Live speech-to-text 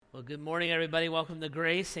Well, good morning, everybody. Welcome to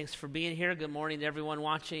Grace. Thanks for being here. Good morning to everyone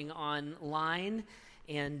watching online.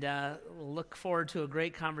 And we'll look forward to a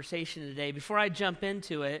great conversation today. Before I jump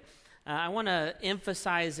into it, I want to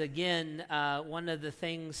emphasize again one of the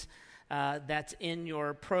things that's in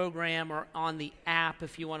your program or on the app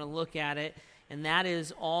if you want to look at it, and that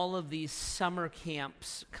is all of these summer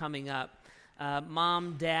camps coming up.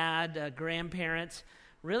 Mom, dad, grandparents,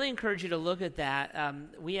 really encourage you to look at that.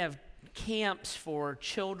 We have camps for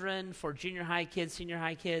children, for junior high kids, senior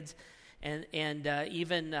high kids, and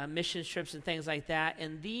even mission trips and things like that.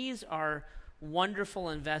 And these are wonderful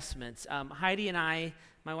investments. Heidi and I,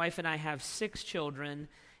 my wife and I, have 6 children,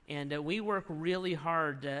 and we work really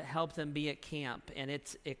hard to help them be at camp. And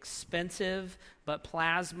it's expensive, but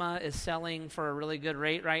Plasma is selling for a really good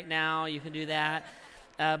rate right now. You can do that.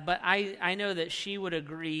 But I know that she would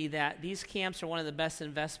agree that these camps are one of the best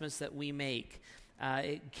investments that we make.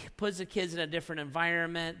 It puts the kids in a different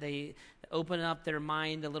environment. They open up their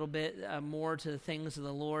mind a little bit more to the things of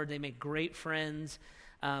the Lord. They make great friends.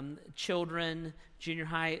 Children, junior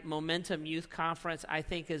high, Momentum Youth Conference, I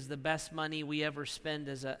think is the best money we ever spend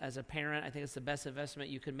as a parent. I think it's the best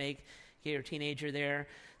investment you could make. Get your teenager there.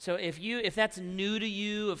 So if that's new to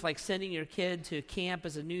you, if like sending your kid to camp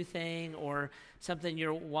is a new thing or something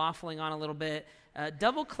you're waffling on a little bit,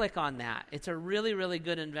 double click on that. It's a really, really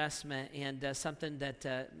good investment and something that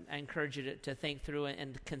I encourage you to think through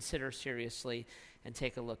and consider seriously and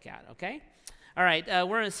take a look at, okay? All right,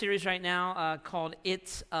 we're in a series right now called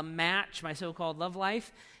It's a Match, my so-called love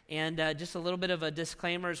life. And just a little bit of a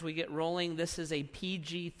disclaimer as we get rolling. This is a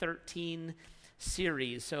PG-13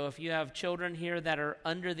 series. So if you have children here that are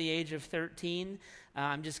under the age of 13,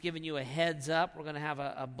 I'm just giving you a heads up. We're going to have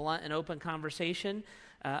a blunt and open conversation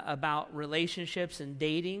about relationships and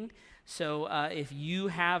dating. So if you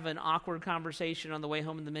have an awkward conversation on the way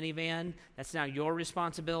home in the minivan, that's now your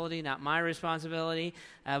responsibility, not my responsibility.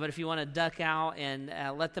 But if you want to duck out and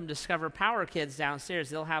let them discover Power Kids downstairs,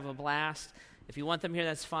 they'll have a blast. If you want them here,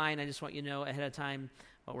 that's fine. I just want you to know ahead of time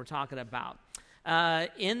what we're talking about.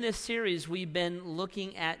 In this series, we've been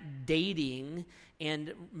looking at dating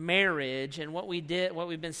and marriage, and what we've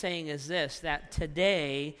been saying is this, that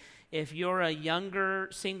today, if you're a younger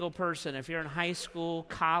single person, if you're in high school,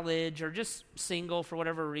 college, or just single for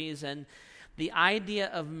whatever reason, the idea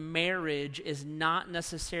of marriage is not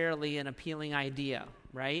necessarily an appealing idea,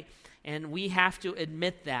 right? And we have to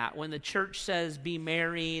admit that. When the church says be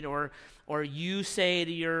married, or you say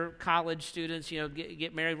to your college students,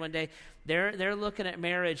 get married one day, they're looking at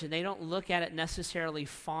marriage and they don't look at it necessarily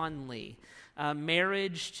fondly.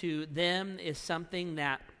 Marriage to them is something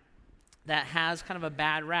that has kind of a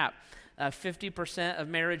bad rap. 50% of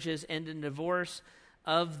marriages end in divorce.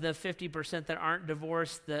 Of the 50% that aren't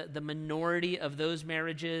divorced, the minority of those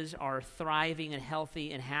marriages are thriving and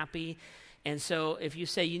healthy and happy. And so if you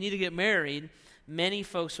say you need to get married, many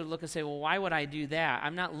folks would look and say, well, why would I do that?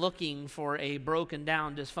 I'm not looking for a broken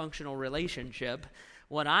down, dysfunctional relationship.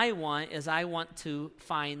 What I want is I want to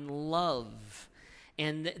find love.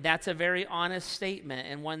 And that's a very honest statement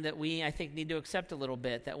and one that we, I think, need to accept a little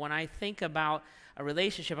bit. That when I think about a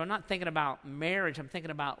relationship, I'm not thinking about marriage, I'm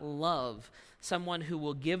thinking about love. Someone who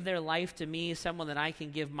will give their life to me, someone that I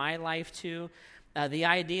can give my life to. The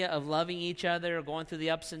idea of loving each other, going through the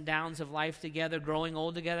ups and downs of life together, growing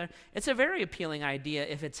old together, it's a very appealing idea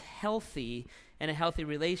if it's healthy and a healthy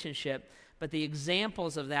relationship. But the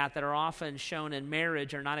examples of that are often shown in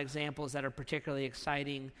marriage are not examples that are particularly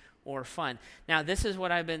exciting or fun. Now, this is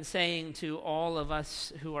what I've been saying to all of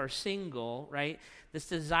us who are single, right? This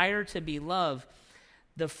desire to be loved.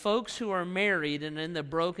 The folks who are married and in the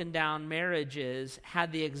broken down marriages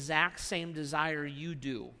had the exact same desire you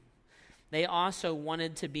do. They also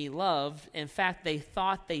wanted to be loved. In fact, they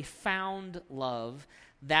thought they found love.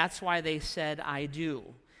 That's why they said, I do.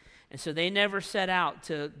 And so they never set out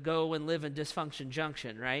to go and live in dysfunction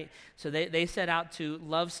junction, right? So they set out to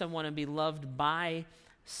love someone and be loved by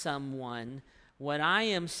someone. What I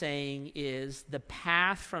am saying is the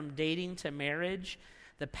path from dating to marriage,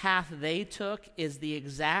 the path they took is the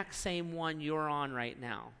exact same one you're on right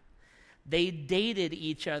now. They dated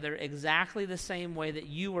each other exactly the same way that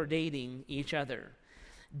you are dating each other.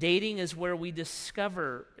 Dating is where we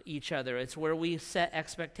discover each other. It's where we set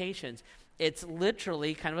expectations. It's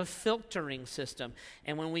literally kind of a filtering system.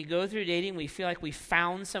 And when we go through dating, we feel like we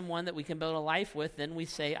found someone that we can build a life with, then we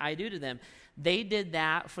say, I do to them. They did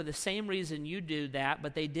that for the same reason you do that,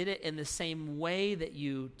 but they did it in the same way that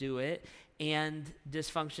you do it, and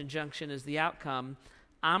dysfunction junction is the outcome.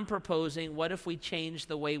 I'm proposing, what if we change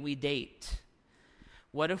the way we date?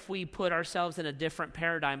 What if we put ourselves in a different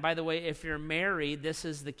paradigm? By the way, if you're married, this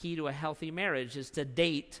is the key to a healthy marriage, is to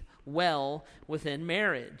date well within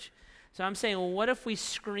marriage. So I'm saying, well, what if we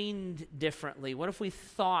screened differently? What if we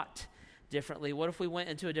thought differently? What if we went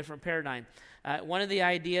into a different paradigm? One of the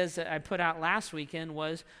ideas that I put out last weekend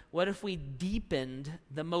was, what if we deepened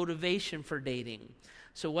the motivation for dating?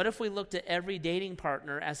 So what if we looked at every dating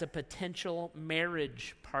partner as a potential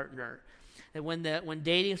marriage partner? And when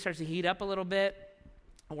dating starts to heat up a little bit,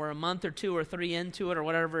 or a month or 2 or 3 into it, or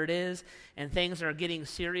whatever it is, and things are getting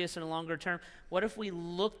serious in a longer term, what if we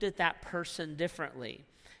looked at that person differently?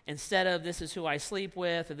 Instead of, this is who I sleep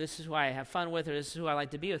with, or this is who I have fun with, or this is who I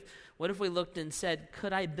like to be with, what if we looked and said,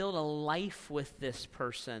 could I build a life with this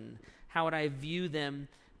person? How would I view them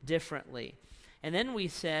differently? And then we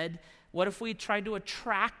said, what if we tried to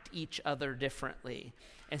attract each other differently?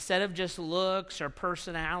 Instead of just looks or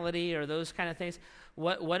personality or those kind of things,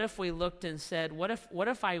 what if we looked and said, what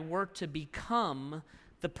if I were to become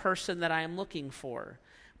the person that I am looking for?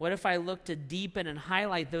 What if I look to deepen and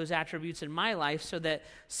highlight those attributes in my life so that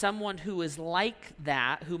someone who is like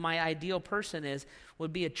that, who my ideal person is,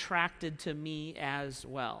 would be attracted to me as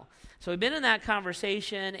well? So we've been in that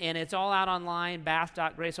conversation, and it's all out online,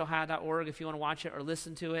 bath.graceohio.org if you want to watch it or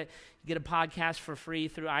listen to it. You get a podcast for free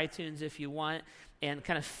through iTunes if you want, and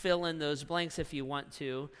kind of fill in those blanks if you want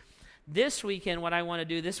to. This weekend, what I want to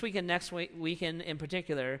do, this weekend, next weekend in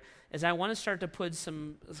particular, is I want to start to put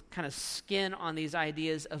some kind of skin on these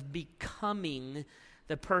ideas of becoming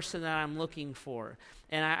the person that I'm looking for.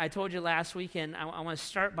 And I told you last weekend, I want to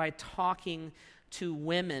start by talking to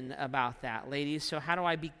women about that, ladies. So how do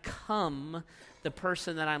I become the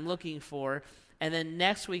person that I'm looking for? And then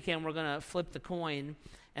next weekend, we're going to flip the coin,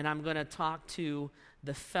 and I'm going to talk to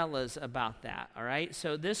the fellas about that, all right?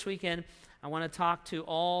 So this weekend, I want to talk to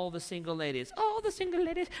all the single ladies. All the single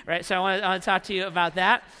ladies. Right, so I want to talk to you about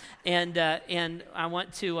that. And I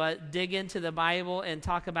want to dig into the Bible and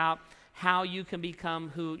talk about how you can become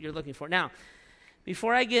who you're looking for. Now,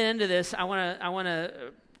 before I get into this, I want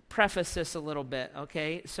to preface this a little bit,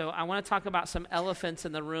 okay? So I want to talk about some elephants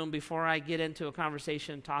in the room before I get into a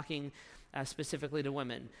conversation talking specifically to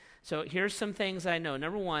women. So here's some things I know.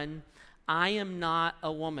 Number one, I am not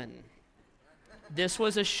a woman. This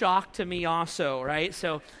was a shock to me also, right?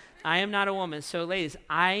 So I am not a woman. So ladies,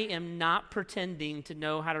 I am not pretending to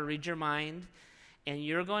know how to read your mind, and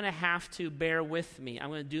you're going to have to bear with me. I'm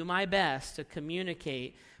going to do my best to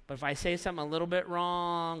communicate, but if I say something a little bit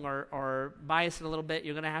wrong or bias it a little bit,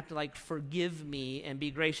 you're going to have to forgive me and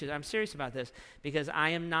be gracious. I'm serious about this because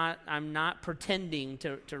I'm not pretending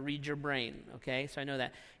to read your brain, okay? So I know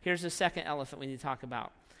that. Here's the second elephant we need to talk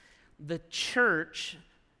about. The church,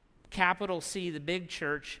 capital C, the big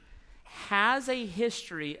church, has a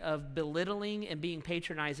history of belittling and being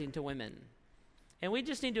patronizing to women. And we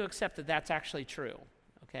just need to accept that that's actually true,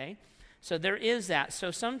 okay? So there is that. So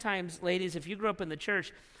sometimes, ladies, if you grew up in the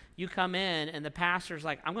church, you come in and the pastor's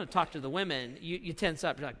like, I'm going to talk to the women. You tense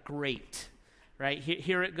up. You're like, great, right?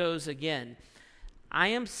 Here it goes again. I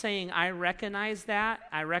am saying I recognize that.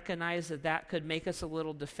 I recognize that that could make us a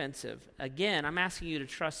little defensive. Again, I'm asking you to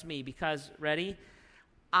trust me because, ready?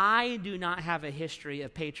 I do not have a history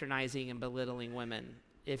of patronizing and belittling women.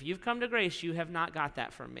 If you've come to Grace, you have not got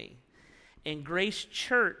that from me. And Grace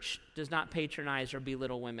Church does not patronize or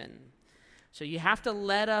belittle women. So you have to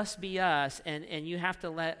let us be us, and you have to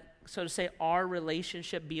let, so to say, our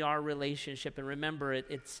relationship be our relationship. And remember,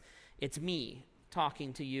 it's me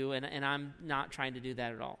talking to you, and I'm not trying to do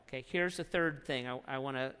that at all. Okay, here's the third thing I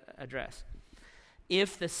want to address.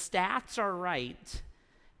 If the stats are right,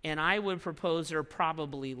 and I would propose they're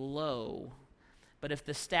probably low, but if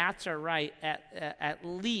the stats are right, at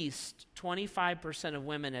least 25% of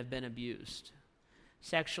women have been abused,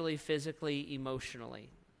 sexually, physically, emotionally.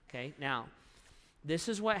 Okay, now, this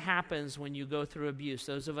is what happens when you go through abuse.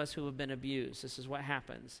 Those of us who have been abused, this is what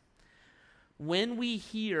happens. When we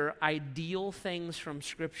hear ideal things from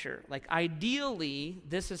Scripture, like ideally,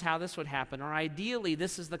 this is how this would happen, or ideally,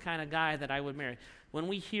 this is the kind of guy that I would marry. When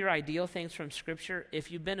we hear ideal things from Scripture,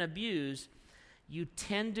 if you've been abused, you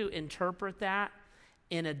tend to interpret that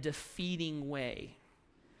in a defeating way.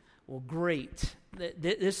 Well, great.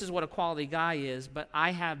 This is what a quality guy is, but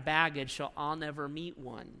I have baggage, so I'll never meet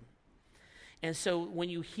one. And so when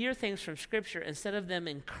you hear things from Scripture, instead of them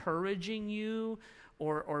encouraging you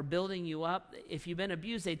or building you up, if you've been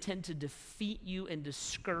abused, they tend to defeat you and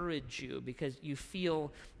discourage you because you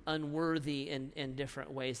feel unworthy in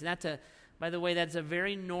different ways. And by the way, that's a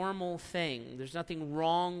very normal thing. There's nothing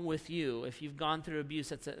wrong with you. If you've gone through abuse,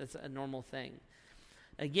 that's a normal thing.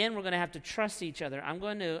 Again, we're going to have to trust each other. I'm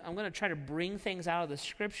going to try to bring things out of the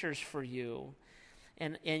Scriptures for you,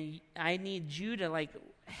 and I need you to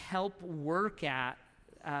help work at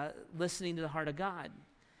listening to the heart of God.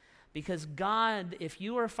 Because God, if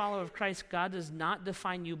you are a follower of Christ, God does not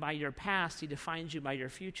define you by your past. He defines you by your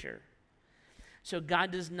future. So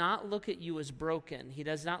God does not look at you as broken. He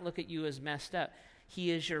does not look at you as messed up. He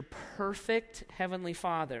is your perfect heavenly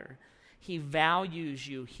Father. He values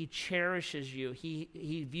you. He cherishes you.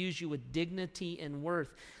 He views you with dignity and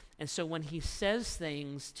worth. And so when he says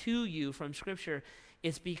things to you from Scripture,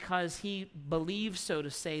 it's because he believes, so to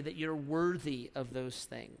say, that you're worthy of those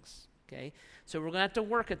things. Okay? So we're going to have to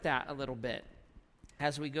work at that a little bit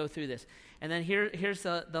as we go through this. And then here's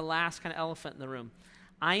the last kind of elephant in the room.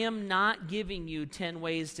 I am not giving you 10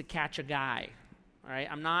 ways to catch a guy. All right?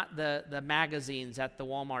 I'm not the magazines at the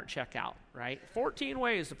Walmart checkout, right? 14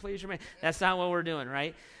 ways to please your man. That's not what we're doing,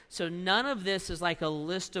 right? So none of this is like a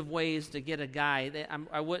list of ways to get a guy.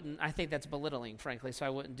 I think that's belittling, frankly, so I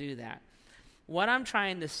wouldn't do that. What I'm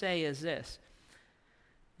trying to say is this.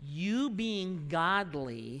 You being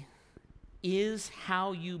godly is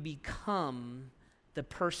how you become the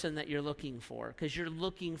person that you're looking for, because you're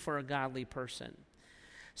looking for a godly person.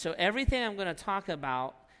 So everything I'm going to talk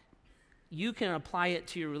about, you can apply it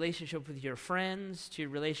to your relationship with your friends, to your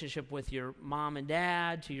relationship with your mom and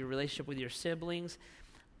dad, to your relationship with your siblings.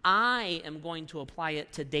 I am going to apply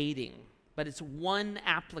it to dating, but it's one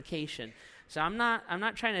application. So I'm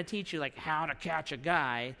not trying to teach you like how to catch a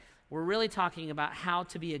guy. We're really talking about how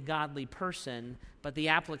to be a godly person, but the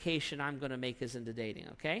application I'm going to make is into dating,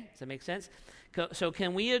 okay? Does that make sense? So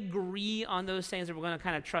can we agree on those things that we're going to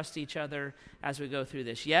kind of trust each other as we go through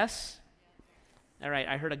this? Yes? All right,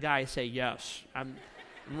 I heard a guy say yes. I'm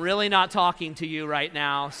really not talking to you right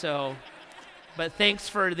now, but thanks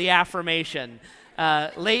for the affirmation.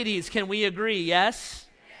 Ladies, can we agree? Yes?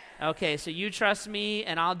 Okay, so you trust me,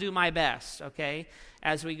 and I'll do my best, okay,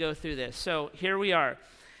 as we go through this. So here we are.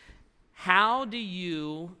 How do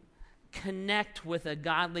you connect with a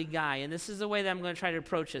godly guy? And this is the way that I'm going to try to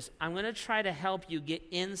approach this. I'm going to try to help you get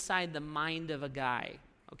inside the mind of a guy,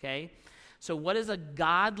 okay? So what is a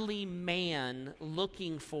godly man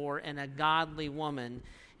looking for in a godly woman?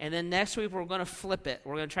 And then next week, we're going to flip it.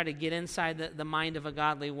 We're going to try to get inside the mind of a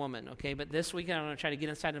godly woman, okay? But this weekend, I'm going to try to get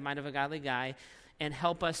inside the mind of a godly guy and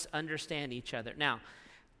help us understand each other. Now,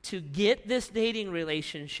 to get this dating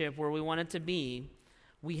relationship where we want it to be,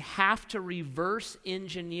 we have to reverse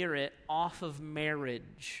engineer it off of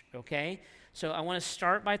marriage, okay? So I want to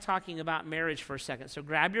start by talking about marriage for a second. So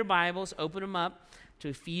grab your Bibles, open them up to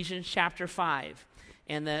Ephesians chapter 5.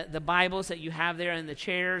 And the Bibles that you have there in the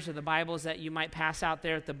chairs, or the Bibles that you might pass out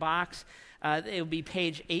there at the box, it will be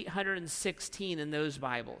page 816 in those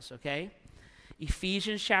Bibles, okay?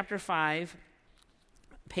 Ephesians chapter 5,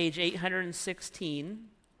 page 816.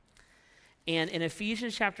 And in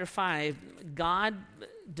Ephesians chapter 5, God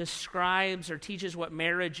describes or teaches what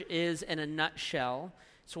marriage is in a nutshell.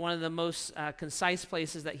 It's one of the most concise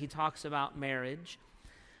places that he talks about marriage.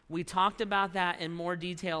 We talked about that in more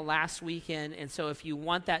detail last weekend, and so if you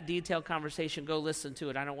want that detailed conversation, go listen to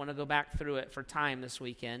it. I don't want to go back through it for time this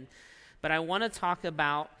weekend. But I want to talk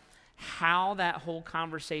about how that whole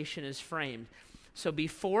conversation is framed. So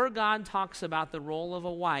before God talks about the role of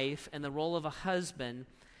a wife and the role of a husband,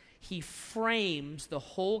 he frames the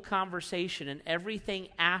whole conversation, and everything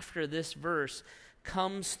after this verse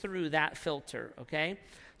comes through that filter, okay?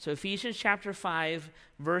 So Ephesians chapter 5,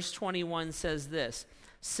 verse 21 says this: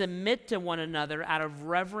 submit to one another out of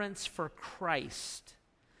reverence for Christ.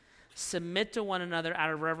 Submit to one another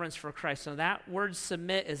out of reverence for Christ. So that word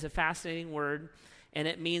submit is a fascinating word, and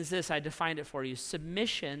it means this. I defined it for you.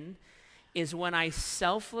 Submission is when I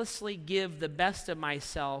selflessly give the best of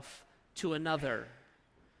myself to another.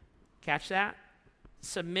 Catch that?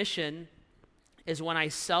 Submission is when I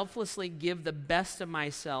selflessly give the best of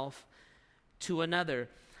myself to another.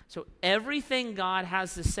 So everything God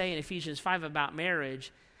has to say in Ephesians 5 about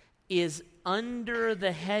marriage is under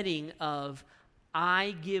the heading of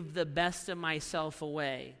I give the best of myself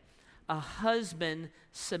away. A husband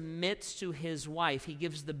submits to his wife. He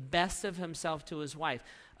gives the best of himself to his wife.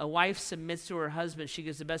 A wife submits to her husband. She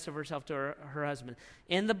gives the best of herself to her husband.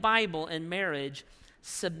 In the Bible, in marriage,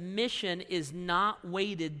 submission is not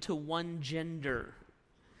weighted to one gender.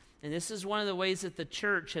 And this is one of the ways that the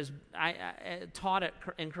church has taught it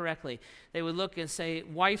incorrectly. They would look and say,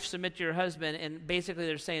 wife, submit to your husband, and basically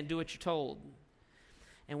they're saying, do what you're told.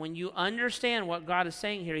 And when you understand what God is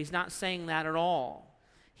saying here, he's not saying that at all.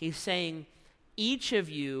 He's saying, each of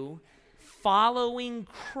you, following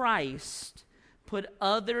Christ, put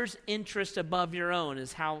others' interest above your own,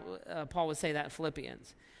 is how Paul would say that in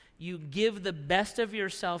Philippians. You give the best of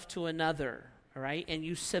yourself to another, all right? And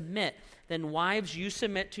you submit. Then wives, you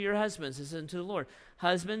submit to your husbands as unto the Lord.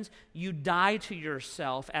 Husbands, you die to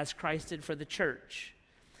yourself as Christ did for the church.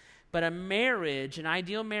 But a marriage, an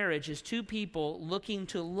ideal marriage, is two people looking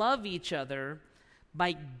to love each other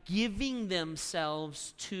by giving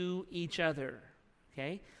themselves to each other,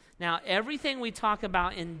 okay? Now, everything we talk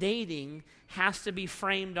about in dating has to be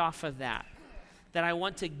framed off of that I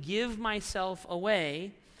want to give myself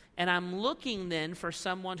away, and I'm looking then for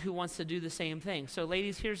someone who wants to do the same thing. So,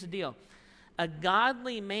 ladies, here's the deal. A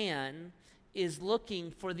godly man is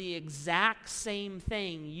looking for the exact same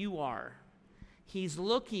thing you are. He's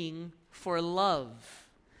looking for love.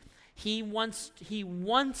 He wants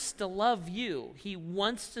to love you. He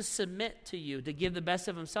wants to submit to you, to give the best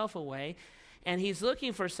of himself away. And he's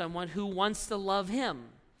looking for someone who wants to love him,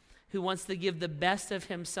 who wants to give the best of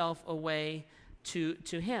himself away to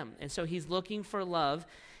him. And so he's looking for love.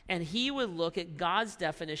 And he would look at God's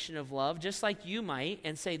definition of love, just like you might,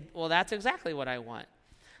 and say, well, that's exactly what I want.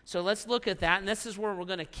 So let's look at that, and this is where we're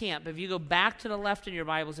going to camp. If you go back to the left in your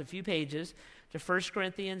Bibles a few pages to 1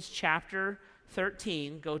 Corinthians chapter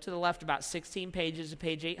 13, go to the left about 16 pages to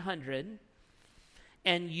page 800,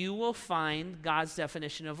 and you will find God's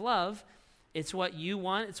definition of love. It's what you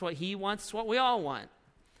want, it's what he wants, it's what we all want.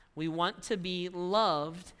 We want to be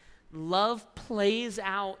loved. Love plays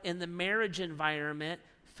out in the marriage environment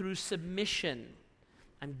through submission.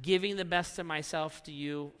 I'm giving the best of myself to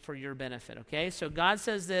you for your benefit, okay? So God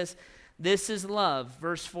says this is love.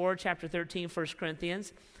 Verse 4, chapter 13, 1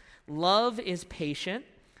 Corinthians. Love is patient.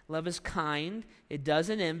 Love is kind. It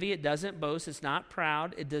doesn't envy. It doesn't boast. It's not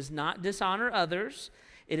proud. It does not dishonor others.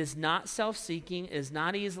 It is not self-seeking. It is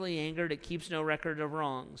not easily angered. It keeps no record of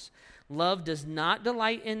wrongs. Love does not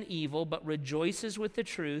delight in evil, but rejoices with the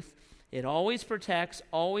truth. It always protects,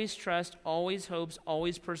 always trusts, always hopes,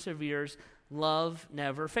 always perseveres. Love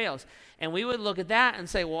never fails. And we would look at that and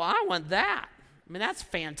say, well, I want that. I mean, that's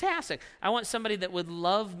fantastic. I want somebody that would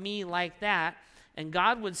love me like that. And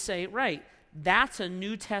God would say, right, that's a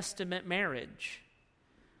New Testament marriage.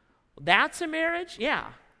 That's a marriage? Yeah.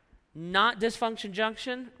 Not dysfunction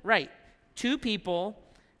junction? Right. Two people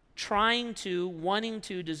trying to, wanting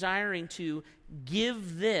to, desiring to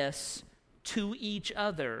give this to each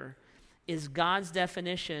other is God's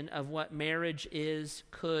definition of what marriage is,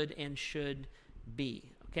 could, and should be.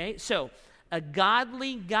 Okay? So, a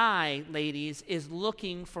godly guy, ladies, is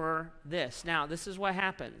looking for this. Now, this is what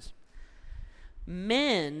happens.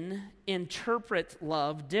 Men interpret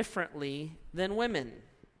love differently than women.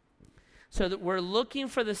 So that we're looking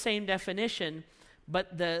for the same definition,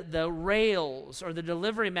 but the rails or the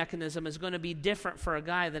delivery mechanism is going to be different for a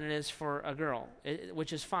guy than it is for a girl,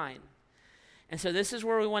 which is fine. And so this is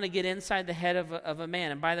where we want to get inside the head of a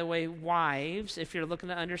man. And by the way, wives, if you're looking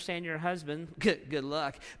to understand your husband, good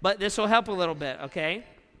luck. But this will help a little bit, okay?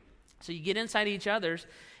 So you get inside each other's,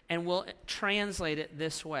 and we'll translate it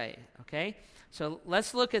this way, okay? So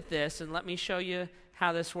let's look at this, and let me show you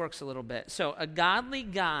how this works a little bit. So a godly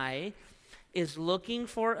guy is looking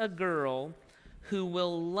for a girl who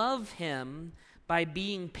will love him by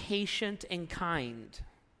being patient and kind,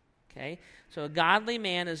 okay? So a godly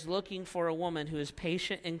man is looking for a woman who is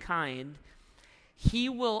patient and kind. He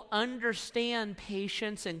will understand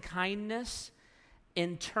patience and kindness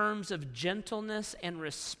in terms of gentleness and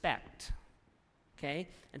respect. Okay?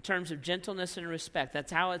 In terms of gentleness and respect.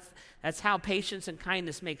 That's how patience and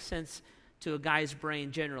kindness make sense to a guy's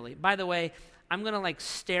brain generally. By the way, I'm going to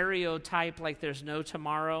stereotype like there's no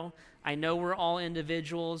tomorrow. I know we're all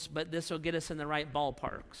individuals, but this will get us in the right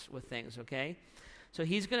ballparks with things, okay? So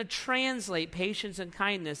he's going to translate patience and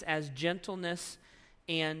kindness as gentleness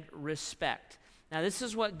and respect. Now, this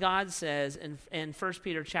is what God says in 1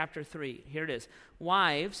 Peter chapter 3. Here it is.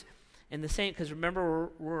 Wives, in the same, because remember,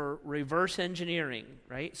 we're reverse engineering,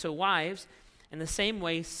 right? So wives, in the same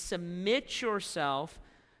way, submit yourself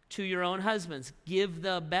to your own husbands. Give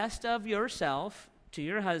the best of yourself to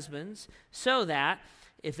your husbands, so that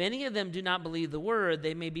if any of them do not believe the word,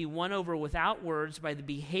 they may be won over without words by the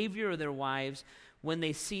behavior of their wives, when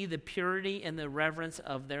they see the purity and the reverence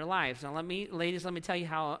of their lives. Now, ladies, let me tell you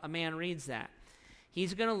how a man reads that.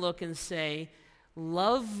 He's going to look and say,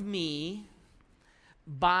 love me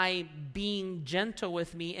by being gentle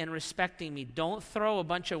with me and respecting me. Don't throw a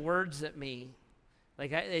bunch of words at me.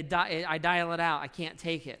 Like I dial it out. I can't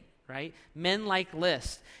take it, right? Men like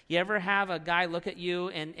lists. You ever have a guy look at you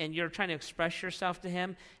and you're trying to express yourself to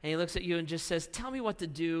him, and he looks at you and just says, tell me what to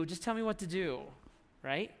do. Just tell me what to do,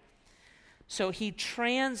 right? So he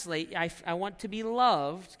translates, I want to be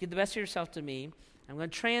loved, give the best of yourself to me. I'm going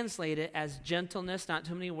to translate it as gentleness, not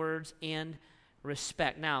too many words, and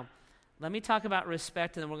respect. Now, let me talk about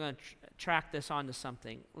respect, and then we're going to track this onto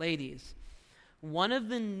something. Ladies, one of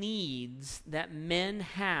the needs that men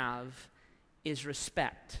have is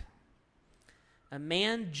respect. a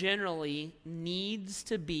man generally needs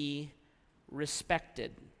to be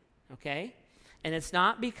respected, okay? And it's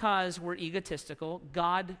not because we're egotistical.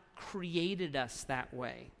 God created us that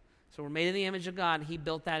way. So we're made in the image of God, and he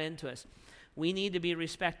built that into us. We need to be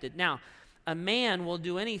respected. Now, a man will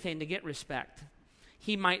do anything to get respect.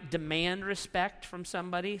 He might demand respect from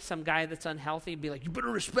somebody, some guy that's unhealthy, be like, you better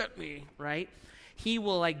respect me, right? He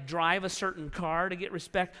will like drive a certain car to get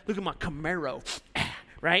respect. Look at my Camaro,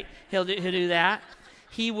 right? He'll do that.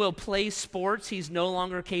 He will play sports he's no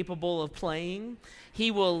longer capable of playing.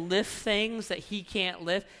 He will lift things that he can't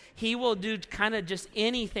lift. He will do kind of just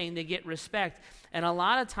anything to get respect. And a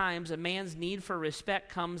lot of times a man's need for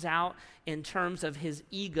respect comes out in terms of his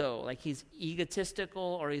ego, like he's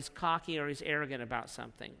egotistical or he's cocky or he's arrogant about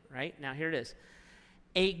something, right? Now here it is.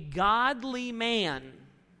 A godly man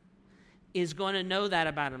is going to know that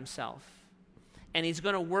about himself, and he's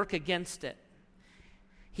going to work against it.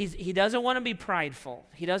 He doesn't want to be prideful.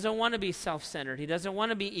 He doesn't want to be self-centered. He doesn't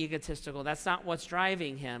want to be egotistical. That's not what's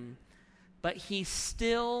driving him. But he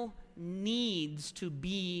still needs to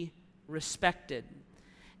be respected.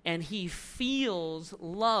 And he feels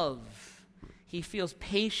love. He feels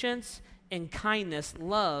patience and kindness,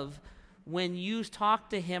 love, when you talk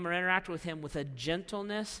to him or interact with him with a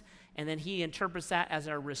gentleness, and then he interprets that as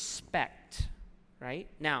a respect, right?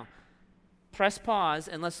 Now, press pause,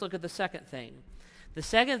 and let's look at the second thing. The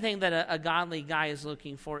second thing that a godly guy is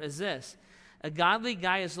looking for is this. A godly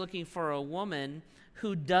guy is looking for a woman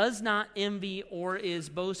who does not envy or is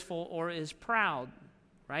boastful or is proud,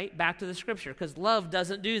 right? Back to the scripture, because love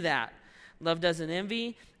doesn't do that. Love doesn't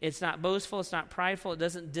envy. It's not boastful. It's not prideful. It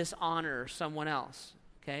doesn't dishonor someone else,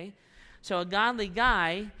 okay? So a godly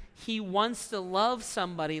guy, he wants to love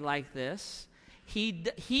somebody like this. He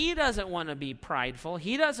doesn't want to be prideful.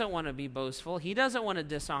 He doesn't want to be boastful. He doesn't want to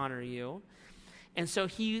dishonor you. And so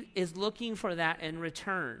he is looking for that in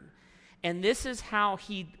return. And this is how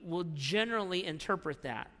he will generally interpret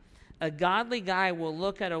that. A godly guy will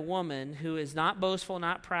look at a woman who is not boastful,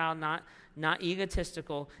 not proud, not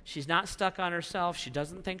egotistical. She's not stuck on herself. She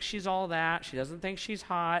doesn't think she's all that. She doesn't think she's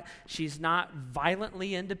hot. She's not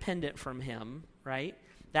violently independent from him, right?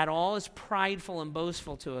 That all is prideful and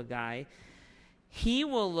boastful to a guy. He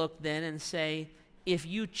will look then and say, if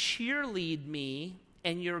you cheerlead me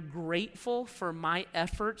and you're grateful for my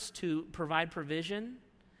efforts to provide provision,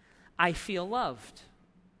 I feel loved.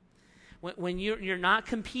 When you're not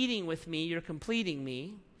competing with me, you're completing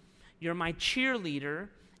me. You're my cheerleader,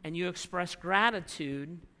 and you express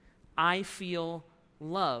gratitude, I feel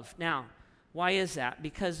love. Now, why is that?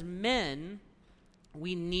 Because men,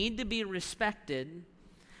 we need to be respected,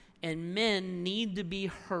 and men need to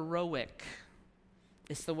be heroic.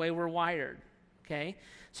 It's the way we're wired, okay?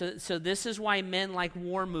 So this is why men like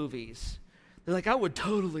war movies. They're like, I would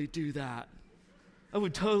totally do that. I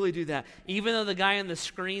would totally do that. Even though the guy on the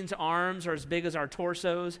screen's arms are as big as our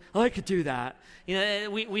torsos, I could do that. You know,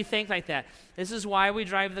 we think like that. This is why we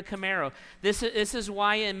drive the Camaro. This is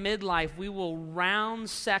why in midlife we will round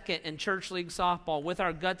second in church league softball with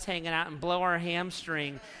our guts hanging out and blow our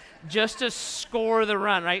hamstring just to score the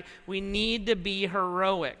run, right? We need to be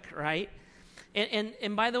heroic, right?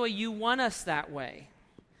 And by the way, you want us that way.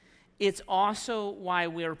 It's also why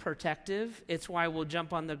we're protective. It's why we'll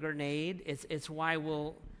jump on the grenade. It's why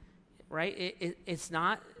we'll, right? It's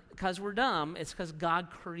not because we're dumb. It's because God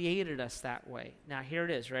created us that way. Now, here it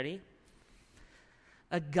is. Ready?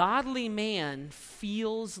 A godly man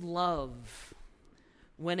feels love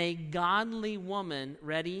when a godly woman,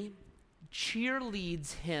 ready,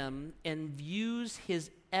 cheerleads him and views his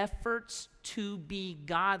efforts to be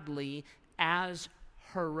godly as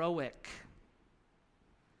heroic.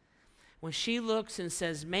 When she looks and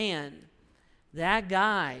says, man, that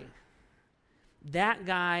guy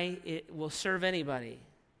will serve anybody.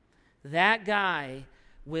 That guy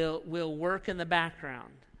will work in the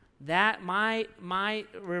background. That my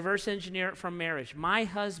reverse engineer from marriage, my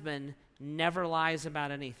husband never lies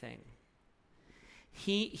about anything.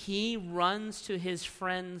 He runs to his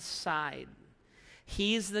friend's side.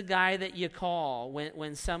 He's the guy that you call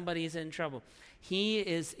when somebody's in trouble. He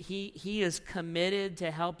is committed to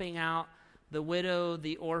helping out the widow,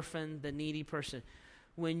 the orphan, the needy person.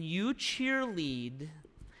 When you cheerlead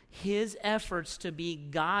his efforts to be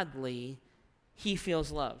godly, he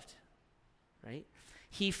feels loved, right?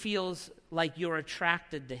 He feels like you're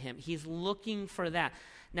attracted to him. He's looking for that.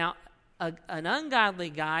 Now, an ungodly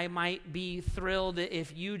guy might be thrilled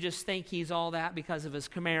if you just think he's all that because of his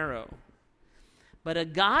Camaro. But a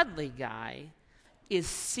godly guy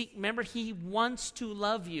remember, he wants to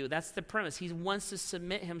love you. That's the premise. He wants to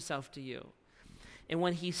submit himself to you. And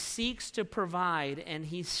when he seeks to provide and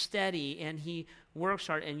he's steady and he works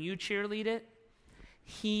hard and you cheerlead it,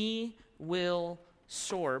 he will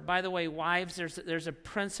soar. By the way, wives, there's a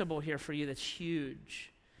principle here for you that's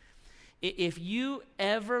huge. If you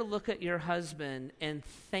ever look at your husband and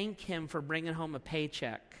thank him for bringing home a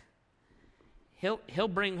paycheck, he'll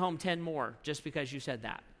bring home 10 more just because you said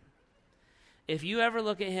that. If you ever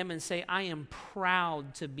look at him and say, I am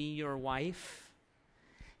proud to be your wife,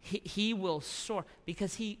 he will soar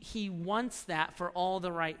because he wants that for all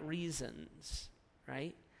the right reasons,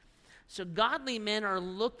 right? So godly men are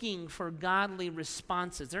looking for godly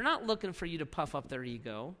responses. They're not looking for you to puff up their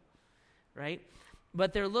ego, right?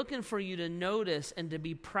 But they're looking for you to notice and to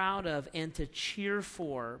be proud of and to cheer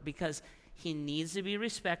for because he needs to be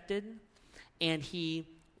respected and he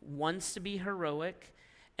wants to be heroic.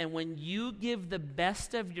 And when you give the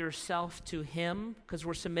best of yourself to him, because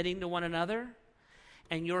we're submitting to one another,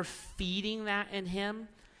 and you're feeding that in him,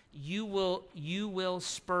 you will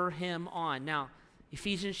spur him on. Now,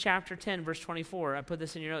 Ephesians chapter 10, verse 24, I put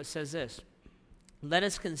this in your notes, says this: let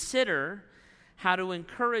us consider how to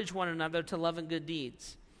encourage one another to love and good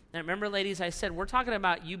deeds. Now, remember, ladies, I said we're talking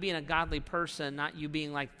about you being a godly person, not you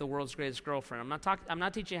being like the world's greatest girlfriend. I'm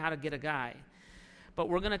not teaching you how to get a guy. But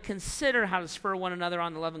we're going to consider how to spur one another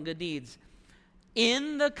on to love and good deeds.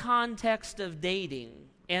 In the context of dating,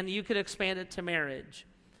 and you could expand it to marriage,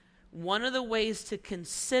 one of the ways to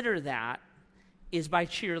consider that is by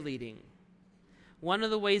cheerleading. One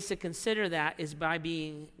of the ways to consider that is by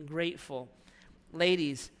being grateful.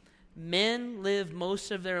 Ladies, men live most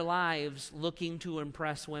of their lives looking to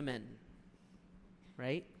impress women,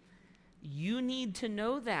 right? You need to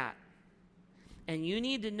know that. And you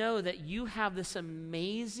need to know that you have this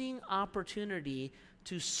amazing opportunity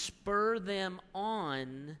to spur them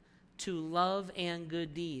on to love and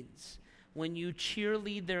good deeds. When you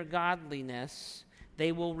cheerlead their godliness,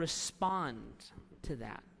 they will respond to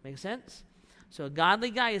that. Make sense? So a godly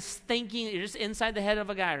guy is thinking, you're just inside the head of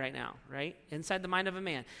a guy right now, right? Inside the mind of a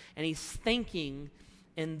man. And he's thinking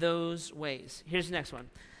in those ways. Here's the next one.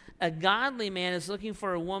 A godly man is looking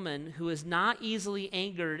for a woman who is not easily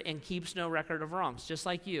angered and keeps no record of wrongs, just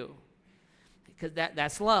like you. Because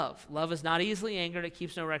that's love. Love is not easily angered, it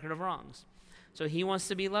keeps no record of wrongs. So he wants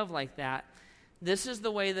to be loved like that. This is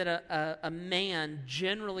the way that a man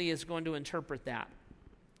generally is going to interpret that.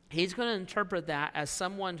 He's going to interpret that as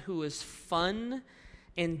someone who is fun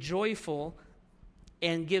and joyful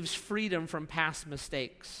and gives freedom from past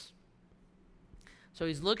mistakes. So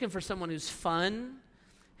he's looking for someone who's fun,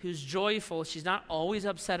 who's joyful, she's not always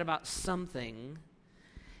upset about something,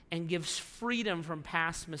 and gives freedom from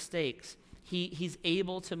past mistakes. He's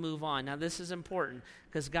able to move on. Now, this is important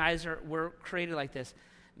because guys we're created like this.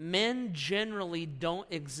 Men generally don't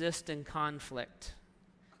exist in conflict.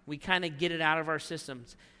 We kind of get it out of our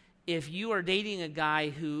systems. If you are dating a guy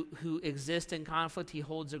who exists in conflict, he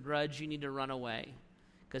holds a grudge, you need to run away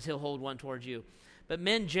because he'll hold one towards you. But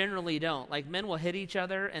men generally don't. Like, men will hit each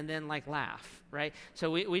other and then, like, laugh, right?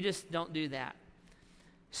 So we just don't do that.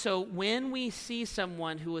 So when we see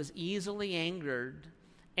someone who is easily angered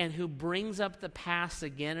and who brings up the past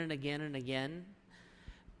again and again and again,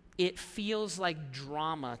 it feels like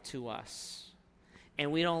drama to us.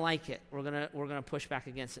 And we don't like it. We're gonna push back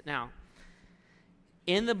against it. Now,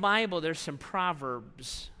 in the Bible, there's some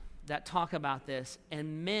proverbs that talk about this,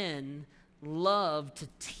 and men love to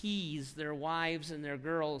tease their wives and their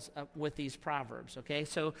girls with these proverbs, okay?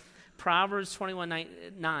 So Proverbs 21,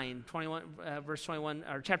 verse 21,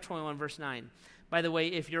 or chapter 21, verse 9. By the way,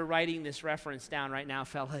 if you're writing this reference down right now,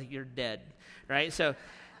 fella, you're dead, right? So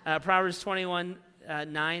Proverbs 21,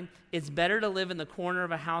 9, it's better to live in the corner of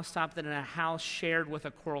a housetop than in a house shared with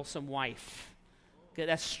a quarrelsome wife. Okay,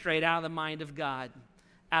 that's straight out of the mind of God.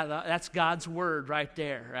 That's God's word right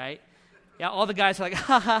there, right? Yeah, all the guys are like,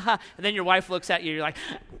 ha, ha, ha. And then your wife looks at you, you're like,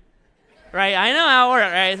 right? I know how it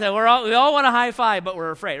works, right? So we all want to high five, but we're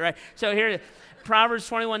afraid, right? So here, Proverbs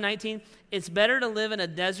 21:19, it's better to live in a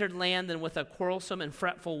desert land than with a quarrelsome and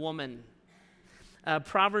fretful woman.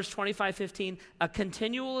 Proverbs 25:15, a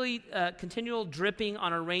continual dripping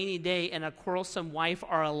on a rainy day and a quarrelsome wife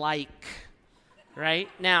are alike, right?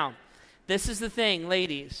 Now, this is the thing,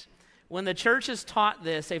 ladies. When the church has taught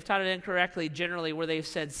this, they've taught it incorrectly generally, where they've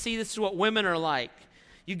said, see, this is what women are like.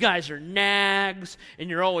 You guys are nags, and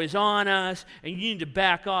you're always on us, and you need to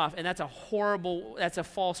back off. And that's a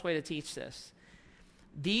false way to teach this.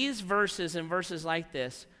 These verses and verses like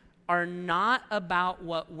this are not about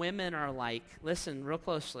what women are like. Listen real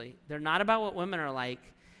closely. They're not about what women are like.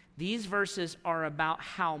 These verses are about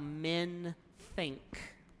how men think.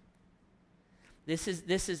 This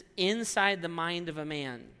is inside the mind of a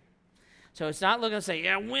man. So it's not looking to say,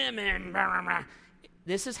 yeah, women, blah, blah, blah.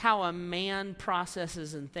 This is how a man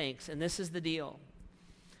processes and thinks, and this is the deal.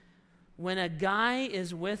 When a guy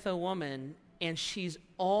is with a woman and she's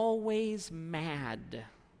always mad,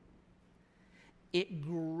 it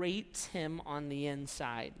grates him on the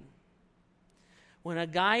inside. When a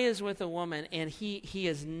guy is with a woman and he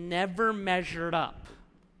has never measured up,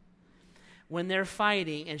 when they're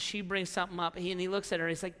fighting and she brings something up and he looks at her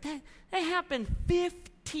and he's like, that happened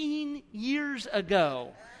 15 years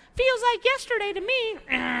ago. Feels like yesterday to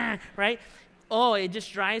me, right? Oh, it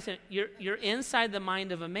just drives him. You're inside the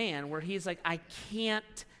mind of a man where he's like, I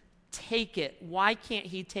can't take it. Why can't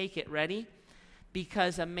he take it? Ready?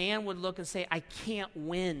 Because a man would look and say, I can't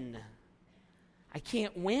win. I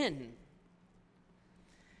can't win.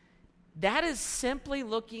 That is simply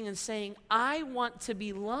looking and saying, I want to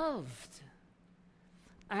be loved.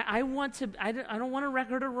 I don't want a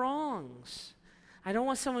record of wrongs. I don't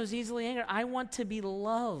want someone who's easily angered. I want to be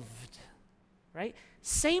loved, right?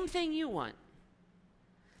 Same thing you want.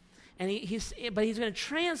 And he's going to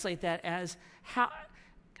translate that as, how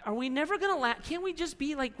are we never going to laugh? Can't we just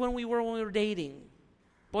be like when we were dating,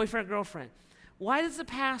 boyfriend, girlfriend? Why does the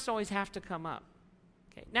past always have to come up?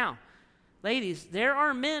 Okay, now, ladies, there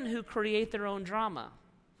are men who create their own drama.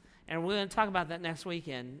 And we're going to talk about that next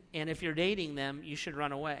weekend. And if you're dating them, you should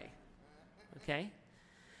run away. Okay?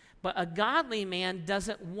 But a godly man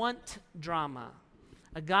doesn't want drama.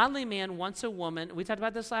 A godly man wants a woman, we talked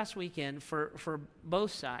about this last weekend for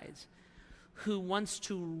both sides, who wants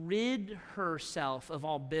to rid herself of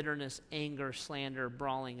all bitterness, anger, slander,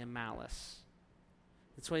 brawling, and malice.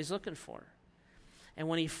 That's what he's looking for. And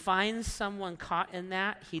when he finds someone caught in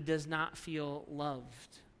that, he does not feel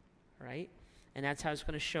loved, right? And that's how it's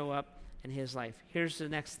going to show up in his life. Here's the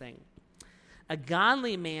next thing. A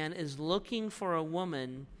godly man is looking for a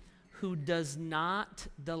woman who does not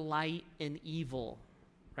delight in evil,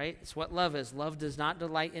 right? It's what love is. Love does not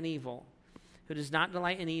delight in evil. Who does not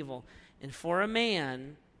delight in evil. And for a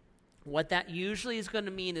man, what that usually is going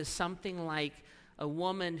to mean is something like a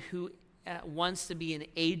woman who wants to be an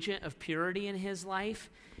agent of purity in his life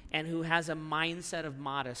and who has a mindset of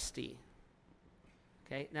modesty.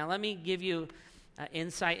 Okay, now let me give you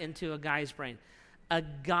insight into a guy's brain. A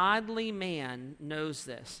godly man knows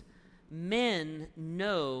this. Men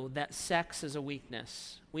know that sex is a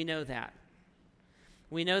weakness. We know that.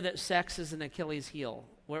 We know that sex is an Achilles heel.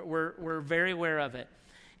 We're very aware of it.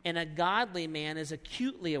 And a godly man is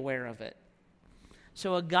acutely aware of it.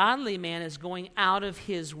 So a godly man is going out of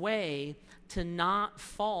his way to not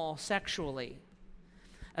fall sexually.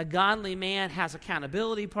 A godly man has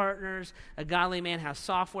accountability partners. A godly man has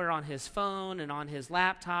software on his phone and on his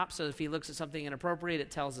laptop, so if he looks at something inappropriate,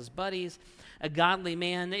 it tells his buddies. A godly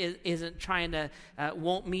man isn't trying to,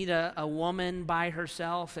 won't meet a woman by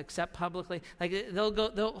herself except publicly. Like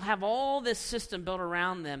they'll have all this system built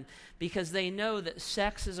around them because they know that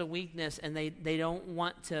sex is a weakness and they don't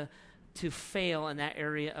want to fail in that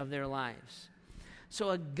area of their lives.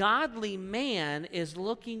 So a godly man is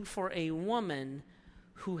looking for a woman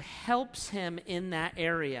who helps him in that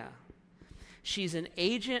area. She's an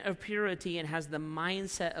agent of purity and has the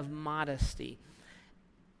mindset of modesty.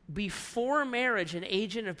 Before marriage, an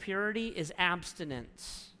agent of purity is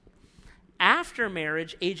abstinence. After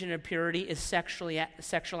marriage, agent of purity is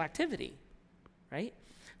sexual activity, right?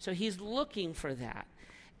 So he's looking for that.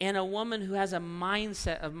 And a woman who has a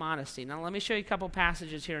mindset of modesty. Now let me show you a couple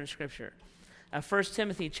passages here in Scripture. 1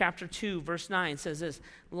 Timothy chapter 2, verse 9 says this,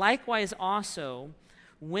 likewise also,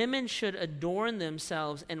 women should adorn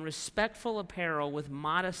themselves in respectful apparel with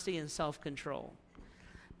modesty and self-control.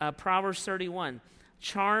 Proverbs 31,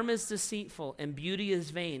 charm is deceitful and beauty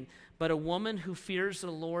is vain, but a woman who fears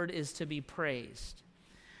the Lord is to be praised.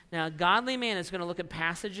 Now, a godly man is going to look at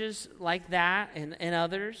passages like that and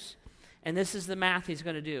others, and this is the math he's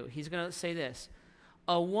going to do. He's going to say this,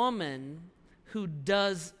 a woman who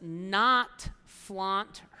does not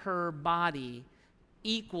flaunt her body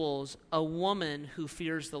equals a woman who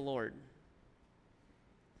fears the Lord.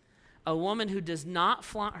 A woman who does not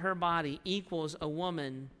flaunt her body equals a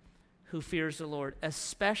woman who fears the Lord,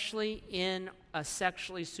 especially in a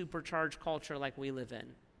sexually supercharged culture like we live in.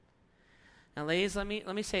 Now, ladies, let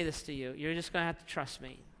me say this to you. You're just going to have to trust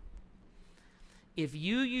me. If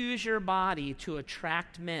you use your body to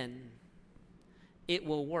attract men, it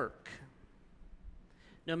will work.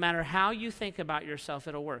 No matter how you think about yourself,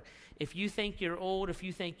 it'll work. If you think you're old, if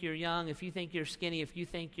you think you're young, if you think you're skinny, if you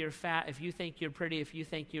think you're fat, if you think you're pretty, if you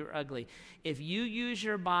think you're ugly, if you use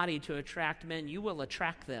your body to attract men, you will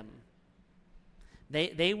attract them.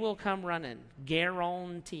 They will come running,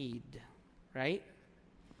 guaranteed, right?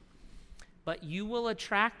 But you will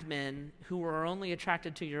attract men who are only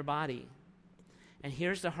attracted to your body. And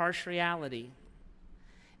here's the harsh reality.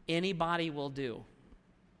 Anybody will do.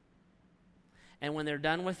 And when they're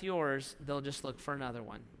done with yours, they'll just look for another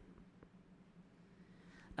one.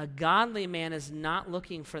 A godly man is not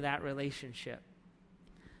looking for that relationship.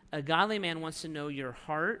 A godly man wants to know your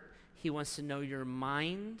heart. He wants to know your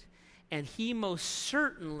mind. And he most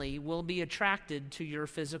certainly will be attracted to your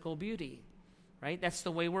physical beauty. Right? That's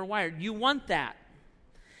the way we're wired. You want that.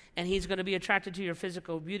 And he's going to be attracted to your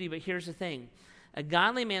physical beauty. But here's the thing. A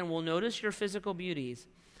godly man will notice your physical beauties,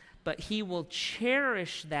 but he will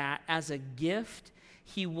cherish that as a gift.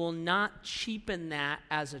 He will not cheapen that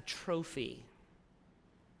as a trophy.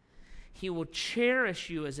 He will cherish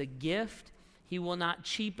you as a gift. He will not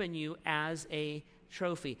cheapen you as a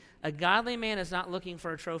trophy. A godly man is not looking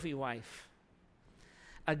for a trophy wife.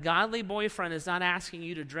 A godly boyfriend is not asking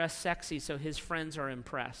you to dress sexy so his friends are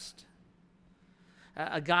impressed.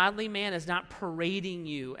 A godly man is not parading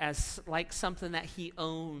you as like something that he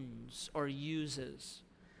owns or uses.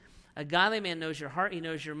 A godly man knows your heart. He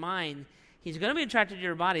knows your mind. He's going to be attracted to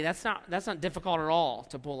your body. That's not difficult at all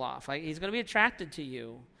to pull off. Like, he's going to be attracted to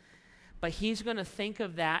you. But he's going to think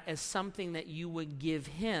of that as something that you would give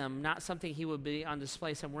him, not something he would be on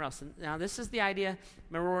display somewhere else. And now, this is the idea.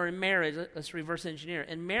 Remember, we're in marriage. Let's reverse engineer.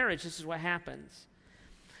 In marriage, this is what happens.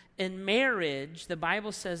 In marriage, the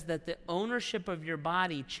Bible says that the ownership of your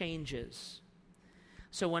body changes.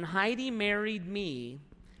 So when Heidi married me,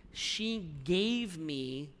 she gave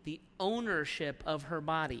me the ownership of her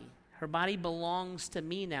body. Her body belongs to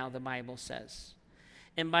me now, the Bible says.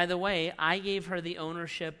 And by the way, I gave her the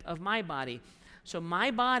ownership of my body. So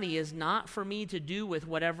my body is not for me to do with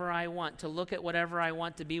whatever I want, to look at whatever I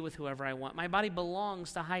want, to be with whoever I want. My body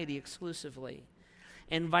belongs to Heidi exclusively.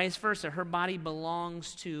 And vice versa, her body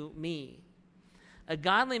belongs to me. A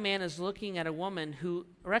godly man is looking at a woman who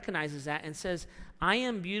recognizes that and says, I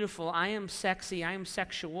am beautiful, I am sexy, I am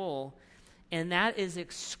sexual, and that is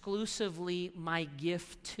exclusively my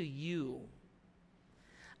gift to you.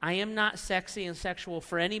 I am not sexy and sexual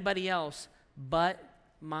for anybody else but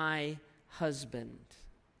my husband,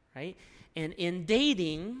 right? And in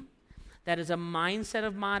dating, that is a mindset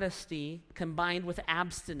of modesty combined with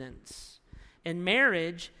abstinence. In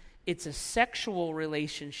marriage, it's a sexual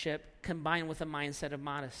relationship combined with a mindset of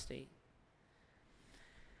modesty.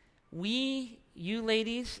 You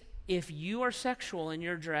ladies, if you are sexual in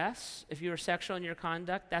your dress, if you are sexual in your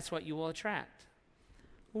conduct, that's what you will attract.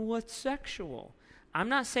 What's sexual? I'm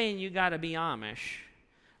not saying you got to be Amish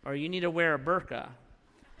or you need to wear a burqa,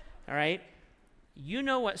 all right? You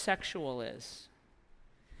know what sexual is.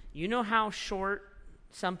 You know how short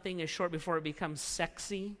something is short before it becomes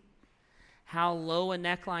sexy, how low a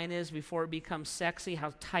neckline is before it becomes sexy,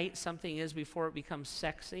 how tight something is before it becomes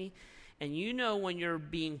sexy. And you know when you're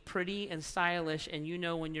being pretty and stylish, and you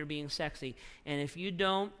know when you're being sexy. And if you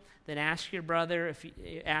don't, then ask your brother,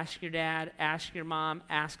 ask your dad, ask your mom,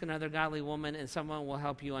 ask another godly woman, and someone will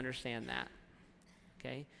help you understand that.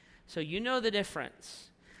 Okay? So you know the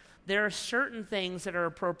difference. There are certain things that are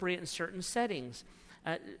appropriate in certain settings.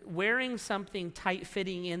 Wearing something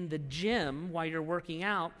tight-fitting in the gym while you're working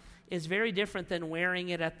out is very different than wearing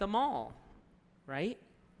it at the mall. Right?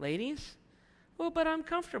 Ladies? Well, but I'm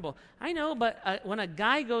comfortable. I know, but when a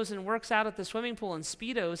guy goes and works out at the swimming pool in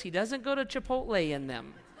Speedos, he doesn't go to Chipotle in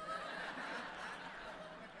them.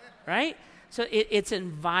 Right? So it's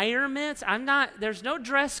environments. There's no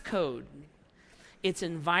dress code. It's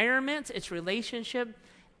environments, it's relationship,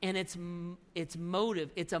 and it's motive.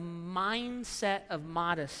 It's a mindset of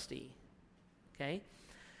modesty. Okay?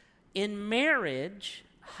 In marriage,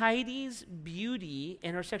 Heidi's beauty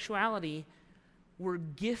and her sexuality were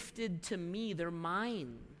gifted to me. They're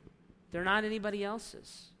mine. They're not anybody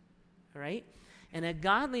else's. All right? And a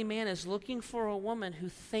godly man is looking for a woman who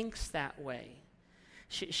thinks that way.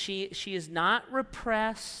 She is not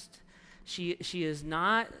repressed. She is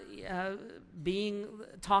not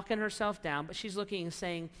talking herself down, but she's looking and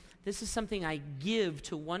saying, this is something I give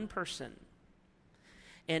to one person.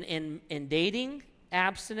 And in dating,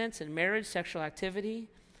 abstinence, in marriage, sexual activity,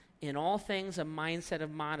 in all things, a mindset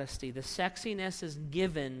of modesty. The sexiness is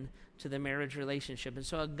given to the marriage relationship. And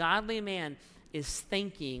so a godly man is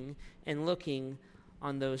thinking and looking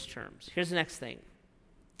on those terms. Here's the next thing.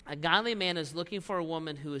 A godly man is looking for a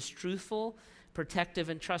woman who is truthful, protective,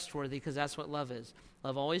 and trustworthy, because that's what love is.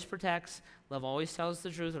 Love always protects, love always tells the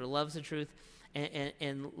truth or loves the truth,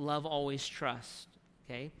 and love always trusts.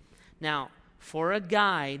 Okay? Now, for a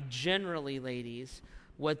guy, generally, ladies,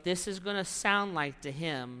 what this is going to sound like to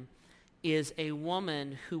him is a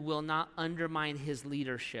woman who will not undermine his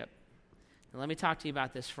leadership. Now, let me talk to you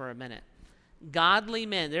about this for a minute. Godly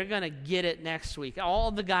men, they're going to get it next week.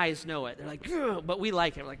 All the guys know it. They're like, "Ugh," but we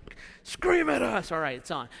like it. We're like, scream at us. All right,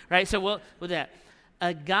 it's on. Right? So with that,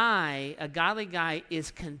 a godly guy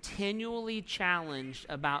is continually challenged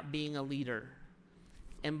about being a leader.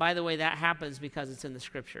 And by the way, that happens because it's in the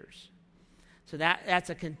scriptures. So that's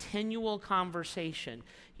a continual conversation.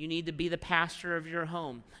 You need to be the pastor of your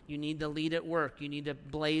home. You need to lead at work. You need to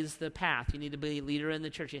blaze the path. You need to be a leader in the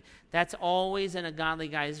church. That's always in a godly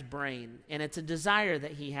guy's brain. And it's a desire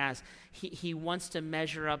that he has. He wants to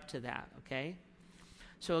measure up to that, okay?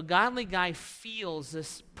 So a godly guy feels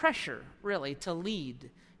this pressure, really, to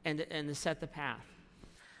lead and to set the path.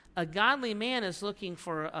 A godly man is looking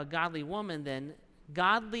for a godly woman, then.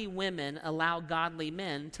 Godly women allow godly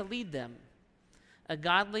men to lead them. A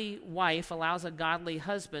godly wife allows a godly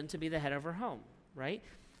husband to be the head of her home, right?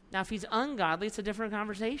 Now, if he's ungodly, it's a different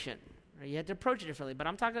conversation. Right? You have to approach it differently, but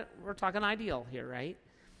we're talking ideal here, right?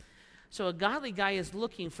 So a godly guy is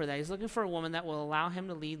looking for that. He's looking for a woman that will allow him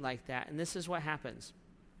to lead like that, and this is what happens.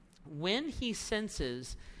 When he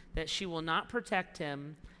senses that she will not protect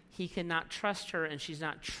him, he cannot trust her, and she's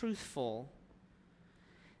not truthful,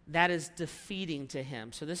 that is defeating to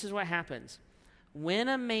him. So this is what happens. When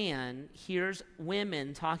a man hears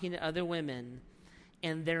women talking to other women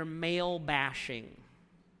and they're male bashing,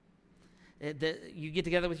 you get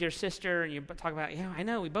together with your sister and you talk about, yeah, I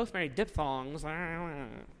know, we both married diphthongs. I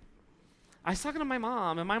was talking to my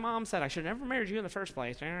mom, and my mom said I should have never married you in the first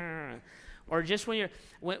place. Or just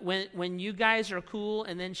when you guys are cool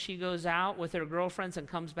and then she goes out with her girlfriends and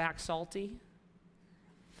comes back salty.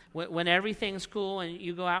 When everything's cool and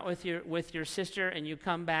you go out with your sister and you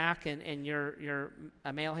come back and you're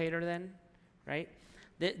a male hater then, right?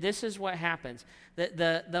 This is what happens.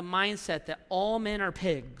 The mindset that all men are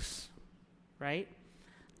pigs, right?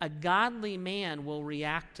 A godly man will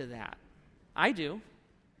react to that. I do.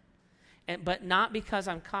 But not because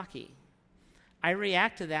I'm cocky. I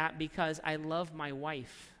react to that because I love my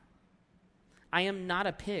wife. I am not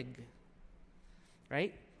a pig,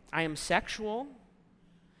 right? I am sexual.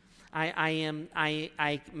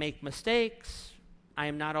 I make mistakes. I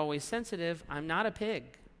am not always sensitive. I'm not a pig.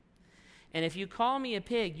 And if you call me a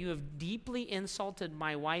pig, you have deeply insulted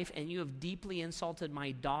my wife, and you have deeply insulted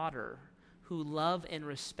my daughter, who love and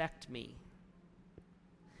respect me.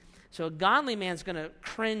 So a godly man's going to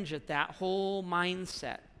cringe at that whole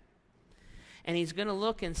mindset. And he's going to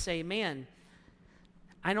look and say, man,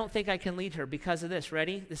 I don't think I can lead her because of this.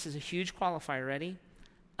 Ready? This is a huge qualifier. Ready?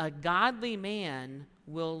 A godly man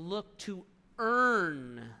will look to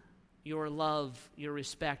earn your love, your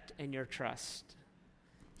respect, and your trust.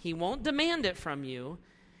 He won't demand it from you.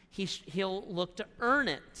 He'll look to earn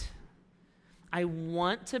it. I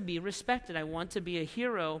want to be respected. I want to be a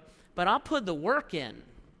hero, but I'll put the work in,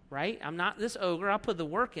 right? I'm not this ogre. I'll put the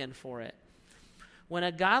work in for it. When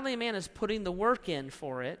a godly man is putting the work in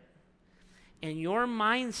for it, and your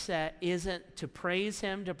mindset isn't to praise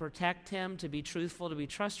him, to protect him, to be truthful, to be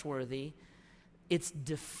trustworthy, it's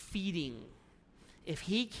defeating. If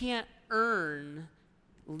he can't earn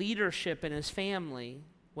leadership in his family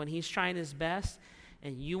when he's trying his best,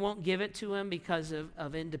 and you won't give it to him because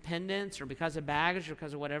of independence or because of baggage or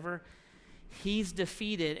because of whatever, he's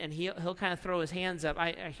defeated, and he'll kind of throw his hands up.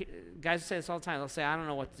 Guys say this all the time. They'll say, I don't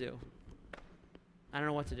know what to do. I don't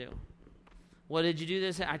know what to do. What did you do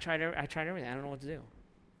this? I tried everything. I don't know what to do.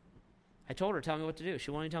 I told her, tell me what to do.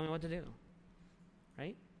 She won't even tell me what to do.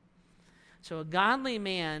 Right? So a godly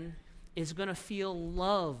man is going to feel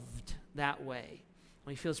loved that way.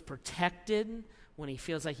 When he feels protected, when he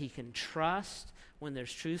feels like he can trust, when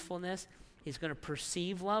there's truthfulness, he's going to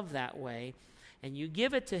perceive love that way. And you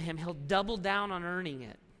give it to him, he'll double down on earning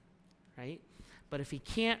it. Right? But if he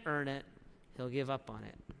can't earn it, he'll give up on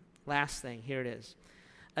it. Last thing, here it is.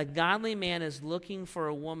 A godly man is looking for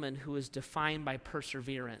a woman who is defined by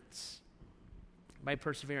perseverance. By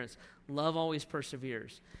perseverance. Love always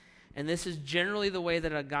perseveres. And this is generally the way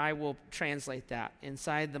that a guy will translate that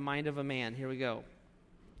inside the mind of a man. Here we go.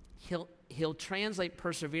 He'll translate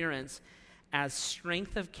perseverance as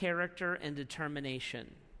strength of character and determination.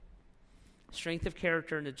 Strength of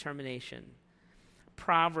character and determination.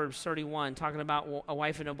 Proverbs 31, talking about a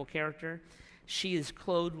wife of noble character. She is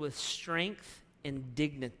clothed with strength and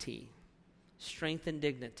dignity. Strength and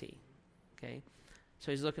dignity. Okay?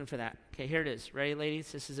 So he's looking for that. Okay, here it is. Ready,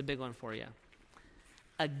 ladies? This is a big one for you.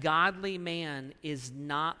 A godly man is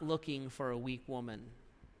not looking for a weak woman.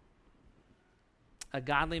 A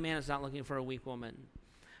godly man is not looking for a weak woman.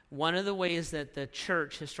 One of the ways that the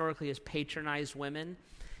church historically has patronized women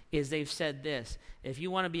is they've said this: if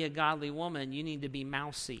you want to be a godly woman, you need to be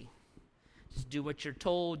mousy. Just do what you're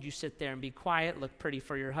told. You sit there and be quiet, look pretty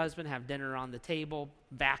for your husband, have dinner on the table,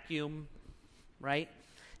 vacuum, right?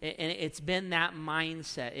 And it's been that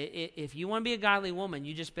mindset. If you want to be a godly woman,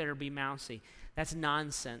 you just better be mousy. That's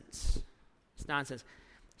nonsense. It's nonsense.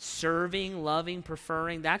 Serving, loving,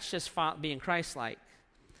 preferring, that's just being Christ-like.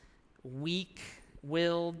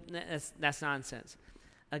 Weak-willed, that's nonsense.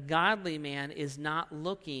 A godly man is not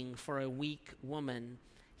looking for a weak woman.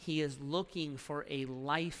 He is looking for a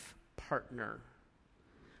life partner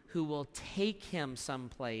who will take him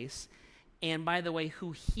someplace, and by the way,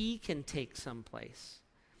 who he can take someplace.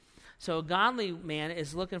 So a godly man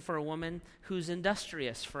is looking for a woman who's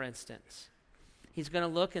industrious, for instance. He's going to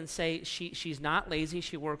look and say, she's not lazy,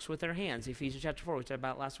 she works with her hands. Ephesians chapter 4, we talked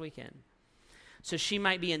about last weekend. So she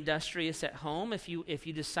might be industrious at home if you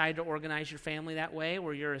decide to organize your family that way,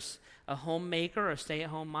 where you're a homemaker or a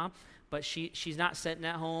stay-at-home mom, but she's not sitting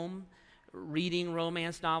at home reading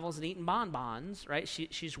romance novels and eating bonbons, right?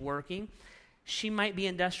 She's working. She might be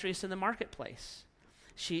industrious in the marketplace.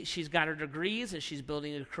 She's got her degrees and she's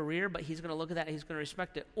building a career, but he's going to look at that and he's going to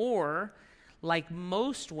respect it. Or, like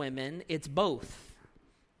most women, it's both.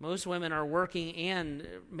 Most women are working and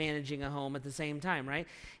managing a home at the same time, right?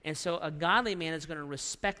 And so a godly man is going to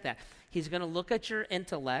respect that. He's going to look at your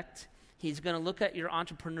intellect. He's going to look at your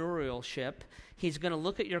entrepreneurship. He's going to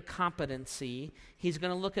look at your competency. He's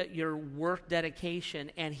going to look at your work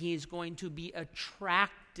dedication, and he's going to be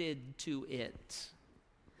attracted to it.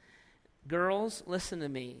 Girls, listen to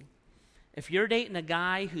me. If you're dating a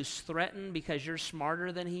guy who's threatened because you're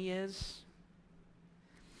smarter than he is,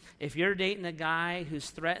 if you're dating a guy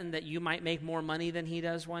who's threatened that you might make more money than he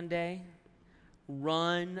does one day,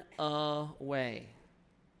 run away.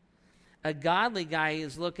 A godly guy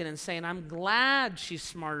is looking and saying, I'm glad she's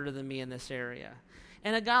smarter than me in this area.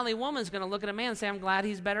 And a godly woman is going to look at a man and say, I'm glad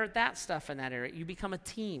he's better at that stuff in that area. You become a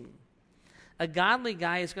team. A godly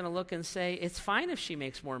guy is going to look and say, it's fine if she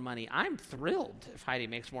makes more money. I'm thrilled if Heidi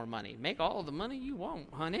makes more money. Make all the money you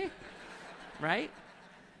want, honey. Right?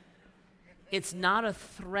 It's not a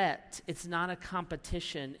threat. It's not a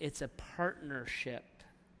competition. It's a partnership.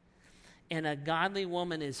 And a godly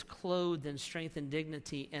woman is clothed in strength and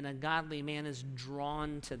dignity, and a godly man is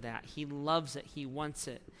drawn to that. He loves it. He wants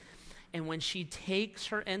it. And when she takes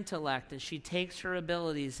her intellect and she takes her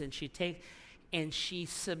abilities and she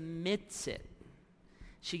submits it,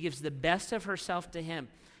 she gives the best of herself to him.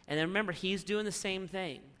 And then remember, he's doing the same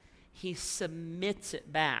thing. He submits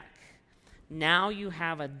it back. Now you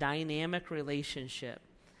have a dynamic relationship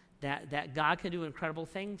that God can do incredible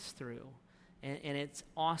things through. And it's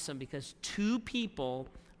awesome because two people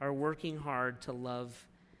are working hard to love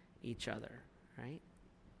each other, right?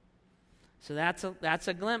 So that's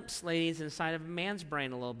a glimpse, ladies, inside of a man's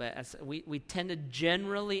brain a little bit. We tend to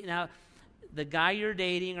generally, now, the guy you're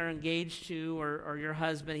dating or engaged to or your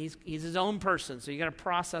husband, he's his own person, so you got to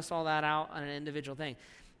process all that out on an individual thing.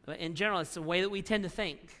 But in general, it's the way that we tend to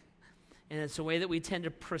think, and it's the way that we tend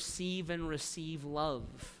to perceive and receive love,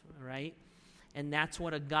 right? And that's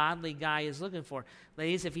what a godly guy is looking for.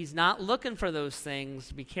 Ladies, if he's not looking for those things,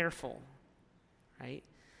 be careful, right?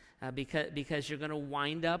 Because you're going to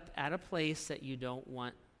wind up at a place that you don't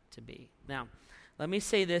want to be. Now, let me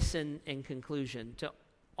say this in conclusion to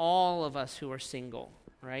all of us who are single,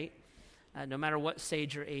 right? No matter what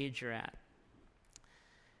stage or age you're at.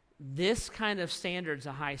 This kind of standard's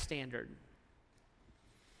a high standard.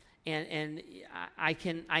 And I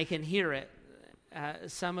can hear it.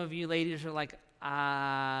 Some of you ladies are like,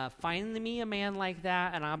 find me a man like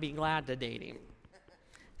that and I'll be glad to date him.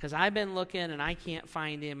 Because I've been looking and I can't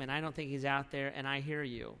find him and I don't think he's out there, and I hear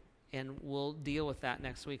you. And we'll deal with that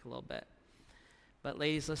next week a little bit. But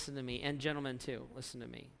ladies, listen to me, and gentlemen too, listen to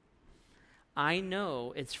me. I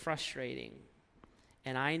know it's frustrating,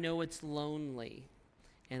 and I know it's lonely,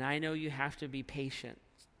 and I know you have to be patient.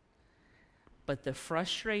 But the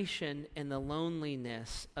frustration and the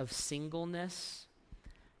loneliness of singleness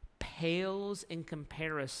pales in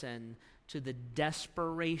comparison to the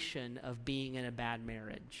desperation of being in a bad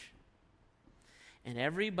marriage. And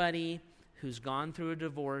everybody who's gone through a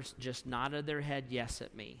divorce just nodded their head yes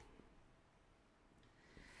at me.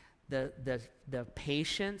 The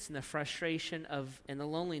patience and the frustration and the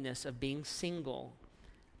loneliness of being single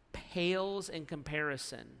pales in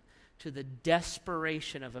comparison to the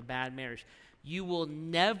desperation of a bad marriage. You will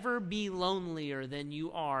never be lonelier than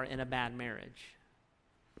you are in a bad marriage.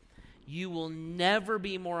 You will never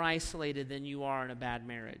be more isolated than you are in a bad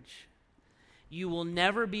marriage. You will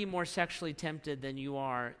never be more sexually tempted than you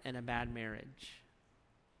are in a bad marriage.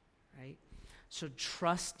 Right? So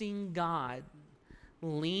trusting God,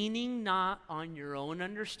 leaning not on your own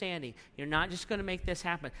understanding. You're not just going to make this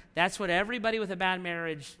happen. That's what everybody with a bad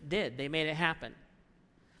marriage did. They made it happen.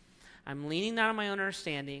 I'm leaning not on my own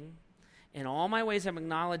understanding. In all my ways, I'm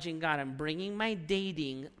acknowledging God. I'm bringing my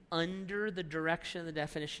dating under the direction and the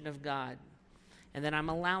definition of God. And then I'm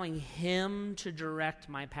allowing Him to direct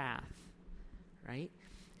my path, right?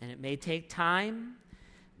 And it may take time.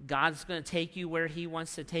 God's going to take you where He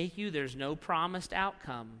wants to take you. There's no promised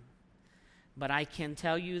outcome. But I can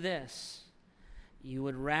tell you this. You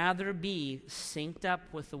would rather be synced up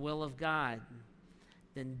with the will of God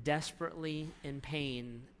than desperately in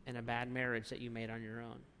pain in a bad marriage that you made on your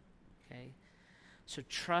own. Okay? So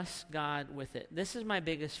trust God with it. This is my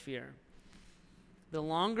biggest fear. The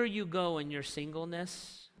longer you go in your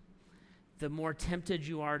singleness, the more tempted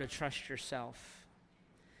you are to trust yourself.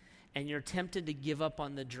 And you're tempted to give up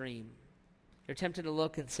on the dream. You're tempted to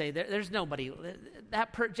look and say, there's nobody.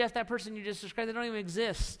 Jeff, that person you just described, they don't even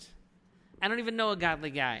exist. I don't even know a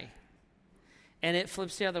godly guy. And it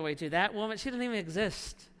flips the other way too. That woman, she doesn't even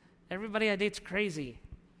exist. Everybody I date's crazy,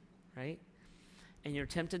 right? And you're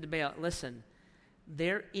tempted to bail. Listen,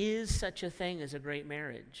 there is such a thing as a great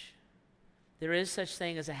marriage. There is such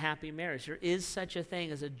thing as a happy marriage. There is such a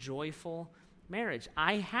thing as a joyful marriage.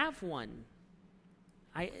 I have one.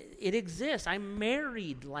 It exists. I'm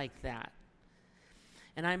married like that.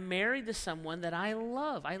 And I'm married to someone that I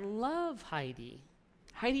love. I love Heidi.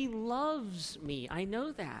 Heidi loves me. I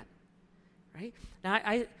know that, right? Now,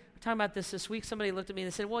 I talking about this week. Somebody looked at me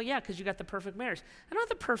and said, well, yeah, because you got the perfect marriage. I don't have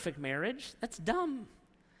the perfect marriage. That's dumb.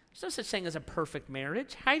 There's no such thing as a perfect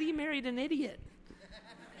marriage. Heidi married an idiot,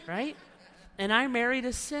 right? And I married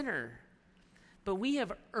a sinner. But we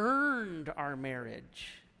have earned our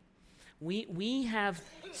marriage. We have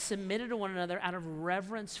submitted to one another out of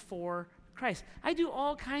reverence for Christ. I do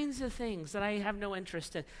all kinds of things that I have no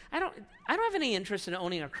interest in. I don't have any interest in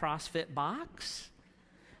owning a CrossFit box.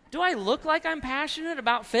 Do I look like I'm passionate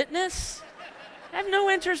about fitness? I have no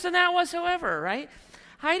interest in that whatsoever, right?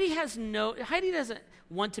 Heidi doesn't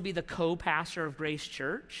want to be the co-pastor of Grace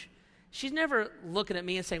Church. She's never looking at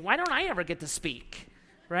me and saying, why don't I ever get to speak,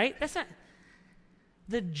 right? That's not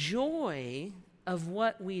the joy of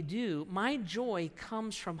what we do. My joy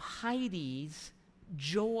comes from Heidi's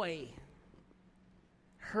joy,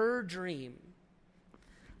 her dream.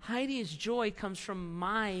 Heidi's joy comes from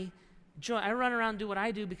my joy. I run around and do what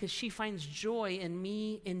I do because she finds joy in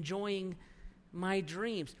me enjoying my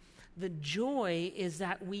dreams. The joy is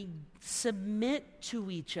that we submit to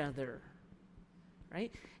each other,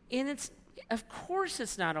 right? And of course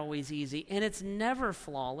it's not always easy, and it's never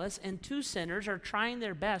flawless, and two sinners are trying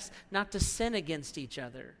their best not to sin against each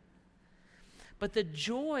other. But the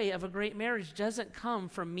joy of a great marriage doesn't come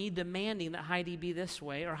from me demanding that Heidi be this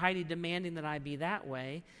way or Heidi demanding that I be that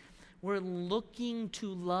way. We're looking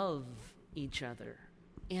to love each other,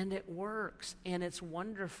 and it works, and it's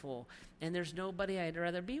wonderful, and there's nobody I'd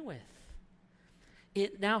rather be with.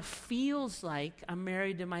 It now feels like I'm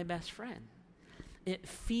married to my best friend. It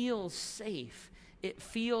feels safe. It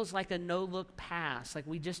feels like a no-look pass, like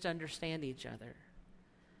we just understand each other.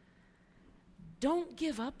 Don't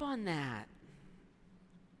give up on that.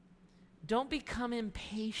 Don't become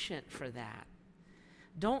impatient for that.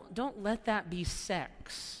 Don't let that be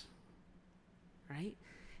sex, right?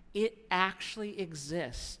 It actually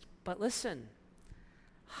exists. But listen,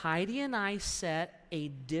 Heidi and I set a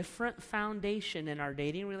different foundation in our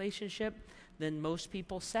dating relationship than most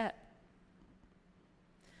people set.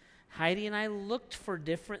 Heidi and I looked for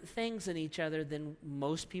different things in each other than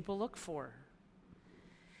most people look for.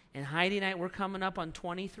 And Heidi and I, we're coming up on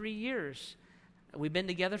 23 years. We've been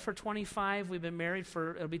together for 25. We've been married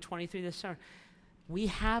it'll be 23 this summer. We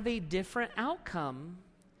have a different outcome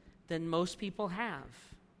than most people have.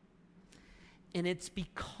 And it's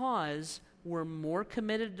because we're more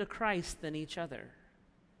committed to Christ than each other.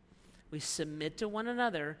 We submit to one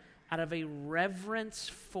another out of a reverence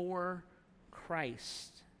for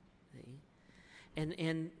Christ.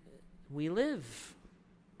 And we live,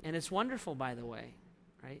 and it's wonderful, by the way,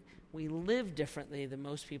 right? We live differently than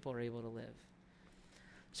most people are able to live.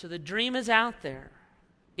 So the dream is out there.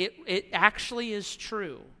 It actually is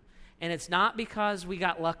true. And it's not because we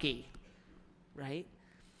got lucky, right?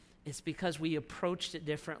 It's because we approached it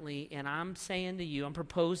differently. And I'm saying to you, I'm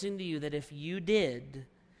proposing to you that if you did,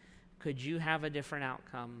 could you have a different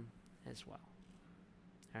outcome as well?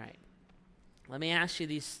 All right. Let me ask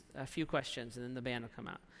you a few questions, and then the band will come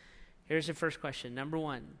out. Here's the first question. Number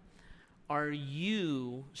one, are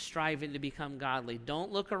you striving to become godly?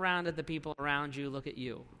 Don't look around at the people around you. Look at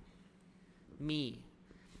you. Me.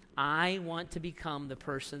 I want to become the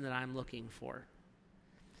person that I'm looking for.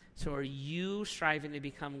 So are you striving to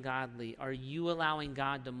become godly? Are you allowing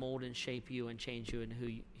God to mold and shape you and change you into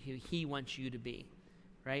who he wants you to be,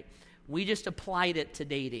 right? We just applied it to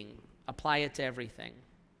dating. Apply it to everything.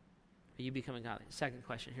 Are you becoming godly? Second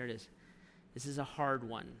question, here it is. This is a hard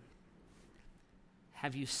one.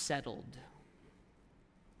 Have you settled?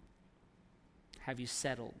 Have you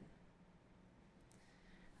settled?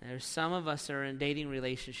 There's some of us that are in dating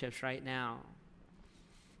relationships right now.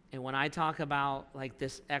 And when I talk about like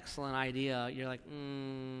this excellent idea, you're like,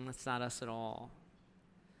 that's not us at all.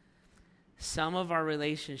 Some of our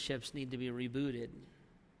relationships need to be rebooted.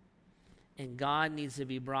 And God needs to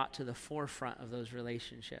be brought to the forefront of those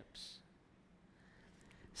relationships.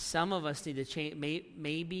 Some of us need to change.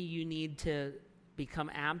 Maybe you need to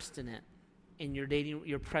become abstinent in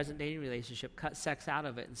your present dating relationship. Cut sex out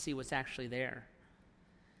of it and see what's actually there.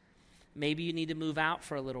 Maybe you need to move out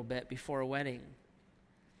for a little bit before a wedding.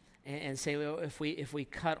 And say, well, if we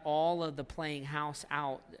cut all of the playing house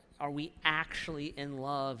out, are we actually in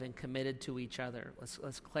love and committed to each other?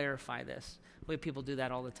 Let's clarify this. We have people do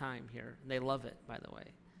that all the time here. They love it, by the way,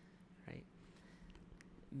 right?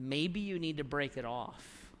 Maybe you need to break it off.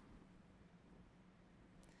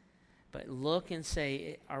 But look and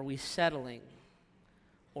say, are we settling?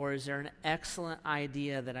 Or is there an excellent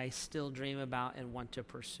idea that I still dream about and want to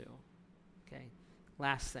pursue? Okay,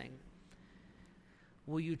 last thing.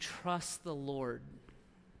 Will you trust the Lord?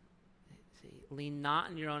 See, lean not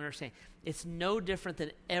on your own understanding. It's no different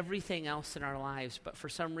than everything else in our lives, but for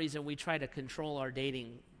some reason we try to control our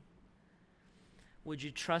dating. Would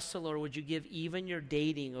you trust the Lord? Would you give even your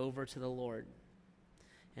dating over to the Lord?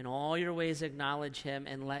 In all your ways acknowledge him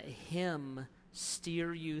and let him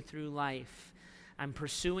steer you through life. I'm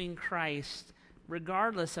pursuing Christ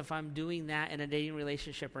regardless if I'm doing that in a dating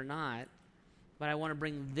relationship or not. But I want to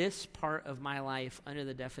bring this part of my life under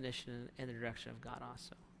the definition and the direction of God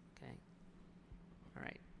also. Okay? All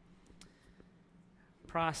right.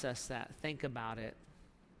 Process that. Think about it.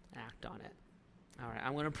 Act on it. All right.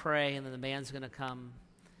 I'm going to pray, and then the band's going to come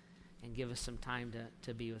and give us some time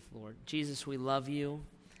to be with the Lord. Jesus, we love you.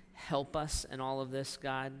 Help us in all of this,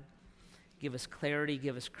 God. Give us clarity.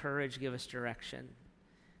 Give us courage. Give us direction.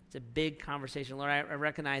 It's a big conversation. Lord, I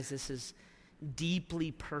recognize this is deeply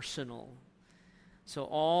personal. So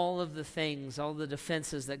all of the things, all the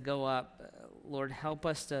defenses that go up, Lord, help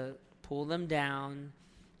us to pull them down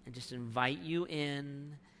and just invite you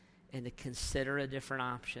in and to consider a different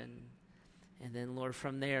option. And then, Lord,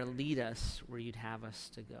 from there, lead us where you'd have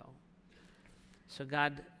us to go. So,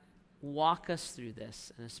 God, walk us through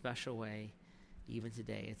this in a special way even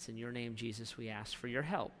today. It's in your name, Jesus, we ask for your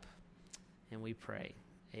help. And we pray.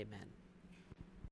 Amen.